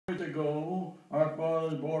ago, our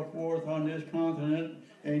fathers brought forth on this continent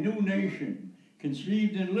a new nation,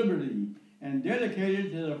 conceived in liberty, and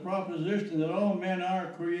dedicated to the proposition that all men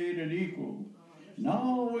are created equal.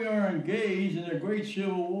 Now we are engaged in a great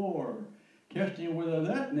civil war, testing whether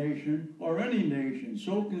that nation or any nation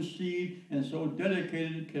so conceived and so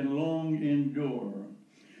dedicated can long endure.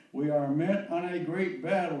 We are met on a great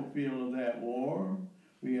battlefield of that war.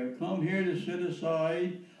 We have come here to set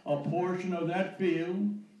aside a portion of that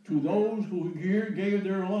field to those who here gave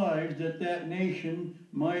their lives that that nation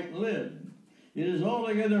might live. It is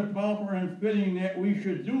altogether proper and fitting that we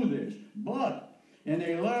should do this, but in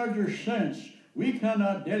a larger sense, we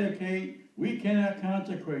cannot dedicate, we cannot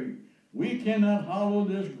consecrate, we cannot hollow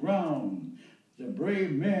this ground. The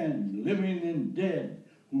brave men, living and dead,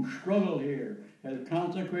 who struggle here, have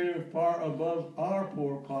consecrated far above our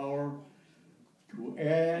poor power to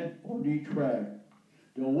add or detract.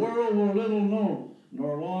 The world will little know,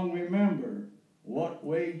 nor long remember, what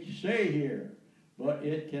we say here, but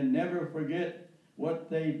it can never forget what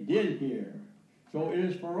they did here. So it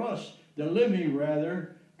is for us, the living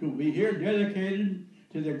rather, to be here dedicated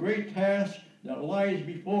to the great task that lies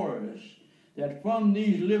before us, that from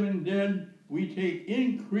these living dead we take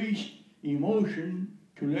increased emotion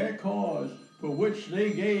to that cause for which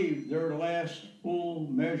they gave their last full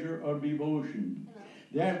measure of devotion,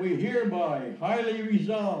 that we hereby highly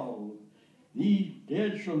resolve these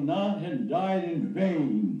dead shall not have died in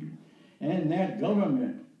vain, and that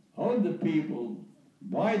government of the people,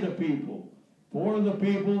 by the people, for the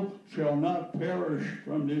people shall not perish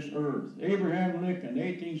from this earth. Abraham Lincoln,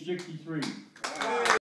 1863.